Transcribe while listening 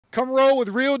Come roll with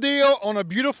Real Deal on a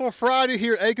beautiful Friday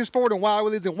here at Akins Ford and Wild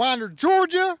Willys in Winder,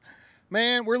 Georgia.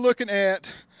 Man, we're looking at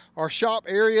our shop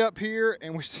area up here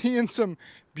and we're seeing some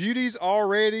beauties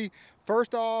already.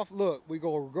 First off, look, we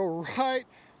go right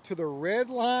to the Red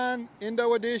Line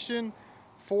Indo Edition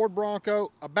Ford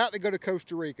Bronco, about to go to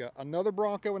Costa Rica. Another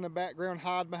Bronco in the background,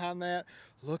 hide behind that.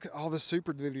 Look at all the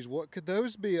Super Duties. What could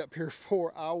those be up here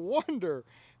for? I wonder.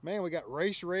 Man, we got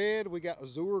Race Red, we got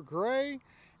Azure Gray,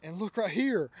 and look right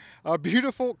here, a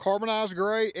beautiful carbonized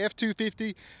gray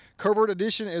F250 Covert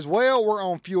Edition as well. We're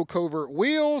on fuel covert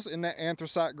wheels in that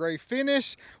anthracite gray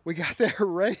finish. We got that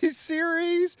Race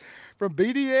Series from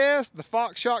BDS, the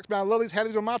Fox shocks, but I love these. Have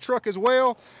these on my truck as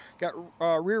well. Got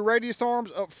rear radius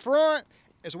arms up front,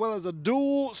 as well as a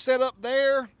dual setup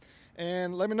there.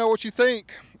 And let me know what you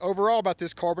think overall about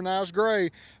this carbonized gray.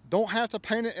 Don't have to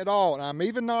paint it at all. And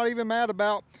I'm not even mad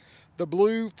about the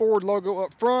blue Ford logo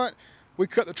up front. We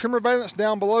cut the trimmer valance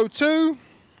down below too.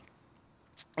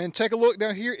 And take a look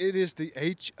down here. It is the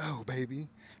HO, baby.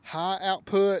 High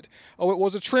output. Oh, it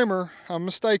was a trimmer. I'm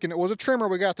mistaken. It was a trimmer.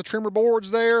 We got the trimmer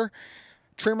boards there.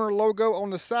 Trimmer logo on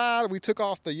the side. We took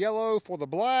off the yellow for the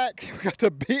black. We got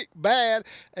the big bad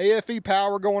AFE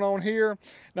power going on here.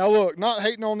 Now look, not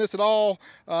hating on this at all.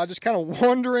 Just kind of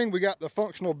wondering. We got the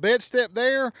functional bed step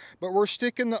there, but we're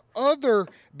sticking the other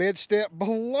bed step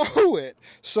below it.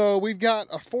 So we've got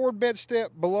a Ford bed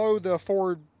step below the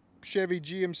Ford Chevy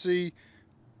GMC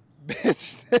bed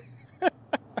step.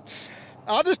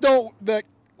 I just don't that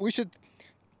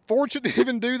Ford shouldn't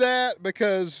even do that,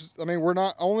 because I mean we're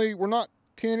not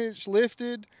 10-inch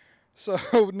lifted, so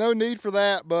no need for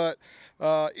that. But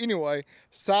anyway,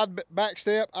 side back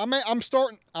step. I'm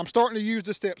starting to use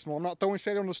the steps more. I'm not throwing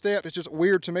shade on the step. It's just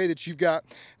weird to me that you've got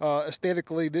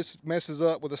aesthetically this messes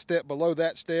up with a step below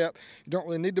that step. You don't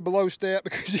really need the below step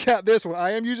because you got this one.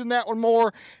 I am using that one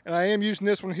more, and I am using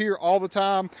this one here all the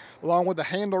time, along with the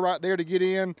handle right there to get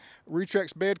in.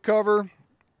 Retrex bed cover.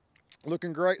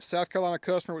 Looking great. South Carolina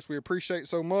customer, which we appreciate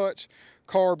so much.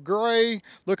 Carb gray.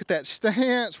 Look at that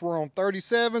stance. We're on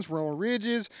 37s. We're on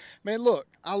ridges. Man, look,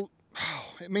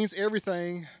 it means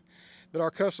everything that our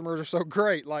customers are so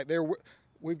great. Like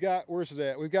we've got, where's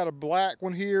that? We've got a black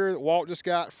one here that Walt just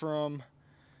got from,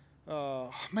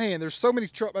 man, there's so many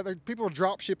people are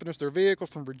drop shipping us their vehicles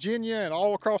from Virginia and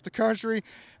all across the country.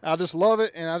 I just love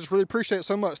it, and I just really appreciate it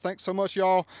so much. Thanks so much,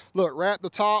 y'all. Look, right at the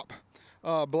top,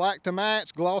 black to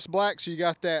match, gloss black, so you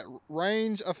got that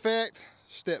range effect.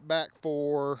 Step back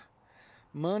for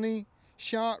money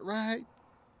shot right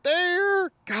there.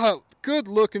 God, good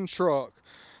looking truck.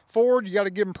 Ford, you got to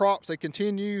give them props. They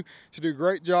continue to do a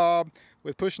great job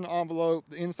with pushing the envelope.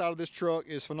 The inside of this truck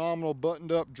is phenomenal,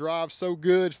 buttoned up, drives so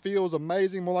good, feels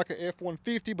amazing, more like an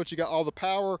F-150, but you got all the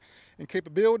power and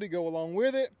capability to go along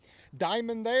with it.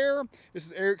 Diamond there. This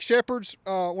is Eric Shepard's,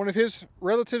 one of his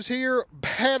relatives here.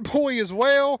 Bad boy as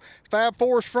well. Fab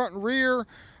Fours front and rear.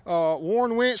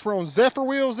 Warren winch. We're on Zephyr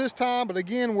wheels this time, but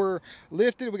again, we're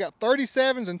lifted. We got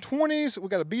 37s and 20s. We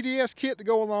got a BDS kit to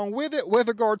go along with it.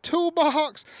 Weather guard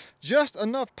toolbox. Just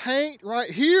enough paint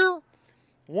right here.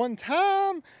 One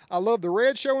time. I love the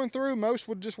red showing through. Most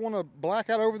would just want to black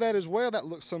out over that as well. That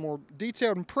looks some more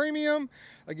detailed and premium.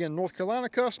 Again, North Carolina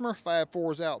customer. Fab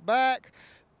Fours out back.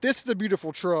 This is a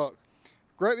beautiful truck.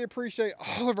 Greatly appreciate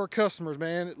all of our customers,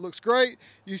 man. It looks great.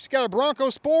 You just got a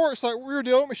Bronco Sport. It's like Real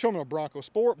Deal. Let me show them a Bronco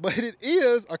Sport, but it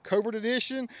is a Covert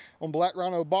Edition on Black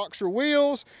Rhino boxer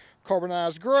wheels,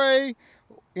 carbonized gray,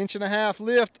 1.5-inch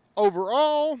lift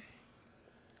overall.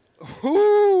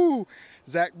 Ooh,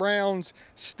 Zach Brown's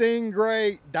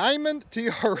Stingray Diamond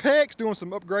TRX, doing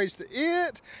some upgrades to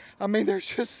it. I mean, there's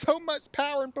just so much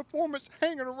power and performance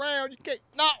hanging around. You can't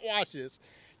not watch this.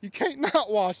 You can't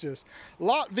not watch this.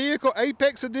 Lot Vehicle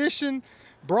Apex Edition,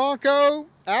 Bronco,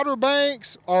 Outer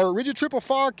Banks, our Rigid Triple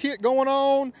Fog kit going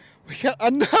on. We got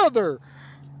another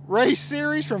Race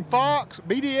Series from Fox,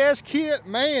 BDS kit.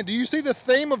 Man, do you see the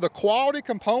theme of the quality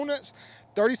components?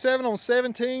 37 on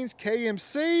 17s,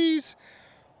 KMCs.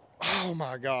 Oh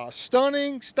my gosh,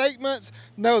 stunning statements.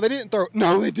 No, they didn't throw,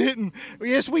 no, they didn't.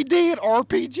 Yes, we did.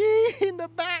 RPG in the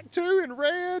back too in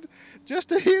red, just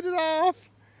to hit it off.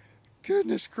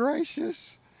 Goodness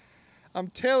gracious. I'm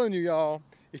telling you, y'all,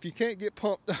 if you can't get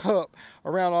pumped up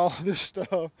around all of this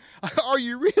stuff, are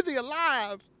you really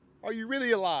alive? Are you really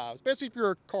alive? Especially if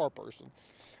you're a car person.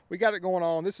 We got it going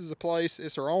on. This is a place,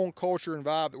 it's our own culture and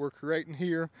vibe that we're creating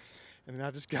here. And then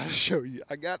I just got to show you.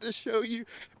 I got to show you.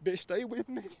 Bitch, stay with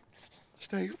me.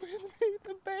 Stay with me.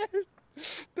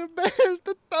 The best,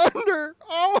 the thunder.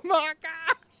 Oh my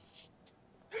gosh.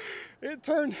 It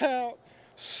turned out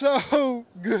so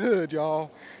good,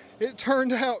 y'all. It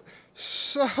turned out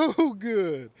So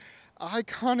good.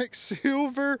 Iconic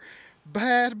silver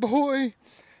bad boy.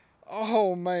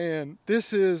 Oh man,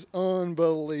 this is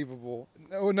unbelievable.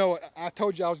 No, I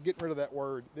told you I was getting rid of that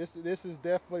word. This is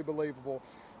definitely believable.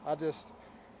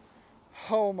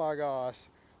 Oh my gosh.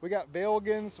 We got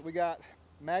Belgans, we got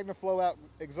MagnaFlow out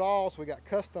exhaust, we got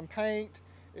custom paint.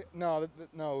 No.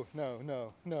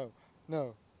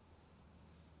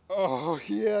 Oh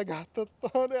yeah, I got the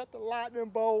thunder at the lightning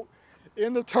bolt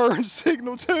in the turn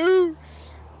signal too.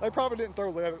 They probably didn't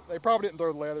throw leather. They probably didn't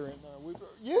throw leather in there.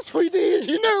 Yes, we did.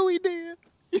 You know we did.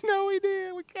 You know we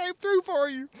did. We came through for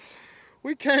you.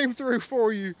 We came through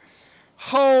for you.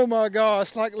 Oh my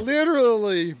gosh! Like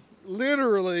literally.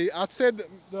 I said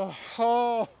the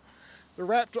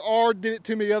Raptor R did it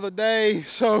to me the other day.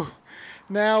 So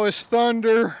now it's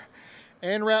Thunder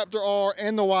and Raptor R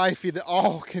and the wifey that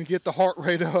all can get the heart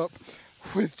rate up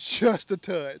with just a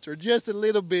touch or just a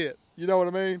little bit. You know what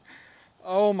I mean?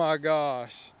 Oh my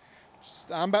gosh.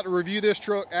 I'm about to review this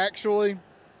truck actually,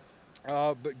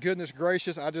 but goodness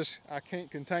gracious, I can't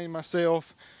contain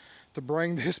myself to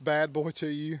bring this bad boy to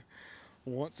you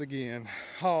once again.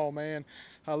 Oh man,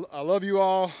 I love you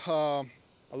all. I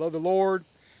love the Lord,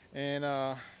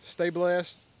 and stay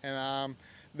blessed, and I'm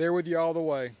there with you all the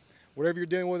way. Whatever you're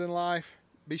dealing with in life,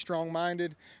 be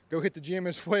strong-minded. Go hit the gym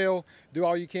as well. Do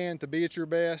all you can to be at your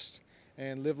best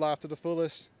and live life to the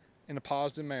fullest in a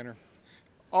positive manner.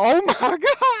 Oh my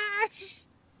gosh!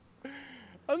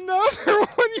 Another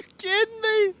one, you kidding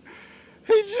me?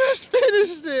 He just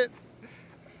finished it.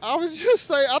 I was just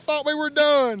saying, I thought we were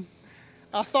done.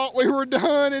 I thought we were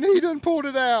done and he done pulled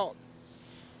it out.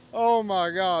 Oh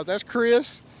my gosh, that's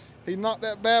Chris. He knocked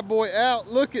that bad boy out.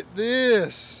 Look at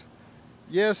this.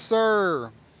 Yes,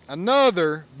 sir.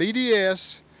 Another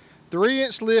BDS,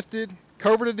 3-inch lifted,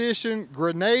 covered edition,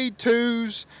 grenade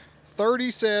 2s,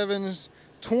 37s,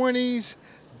 20s,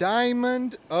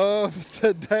 diamond of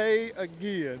the day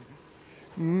again.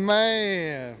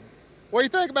 Man. What do you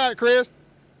think about it, Chris?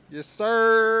 Yes,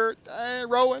 sir. Dang,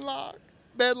 rolling lock,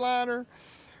 bed liner,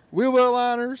 wheel well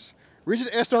liners,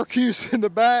 rigid SRQs in the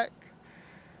back.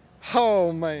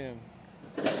 Oh, man.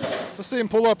 Let's see him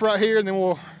pull up right here, and then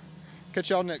we'll catch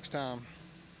y'all next time.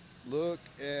 Look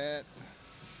at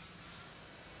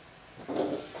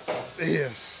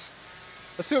this.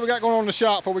 Let's see what we got going on in the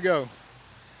shop before we go.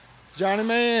 Johnny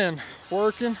man,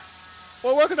 working.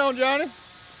 What working on, Johnny?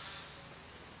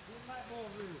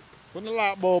 Putting the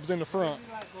light bulbs in the front.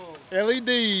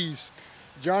 LEDs.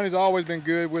 Johnny's always been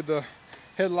good with the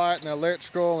headlight and the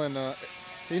electrical, and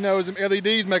he knows them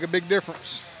LEDs make a big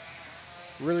difference.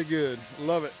 Really good.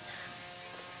 Love it.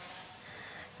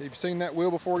 If you've seen that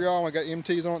wheel before, y'all, we got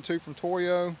MTs on it too from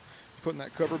Toyo. Putting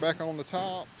that cover back on the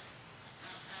top.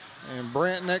 And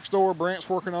Brant next door, Brant's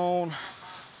working on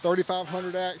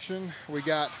 3500 action. We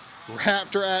got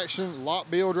Raptor action,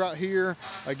 lot build right here.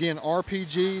 Again,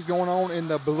 RPGs going on in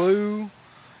the blue.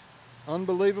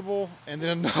 Unbelievable. And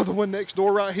then another one next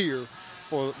door right here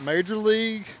for Major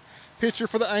League picture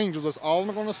for the Angels. That's all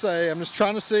I'm going to say. I'm just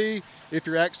trying to see if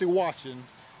you're actually watching.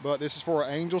 But this is for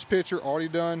an Angels pitcher already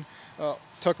done.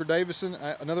 Tucker Davidson,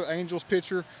 another Angels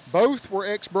pitcher. Both were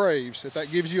ex-Braves, if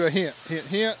that gives you a hint. Hint,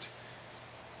 hint.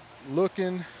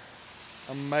 Looking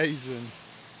amazing.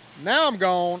 Now I'm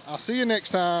gone. I'll see you next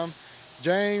time.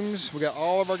 James, we got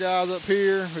all of our guys up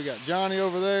here. We got Johnny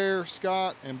over there,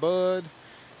 Scott and Bud.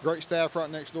 Great staff right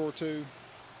next door too.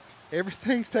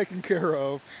 Everything's taken care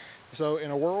of. So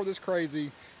in a world that's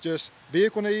crazy, just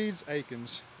vehicle needs,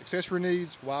 Akins. Accessory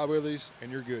needs, Wild Willies,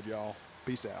 and you're good, y'all.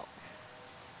 Peace out.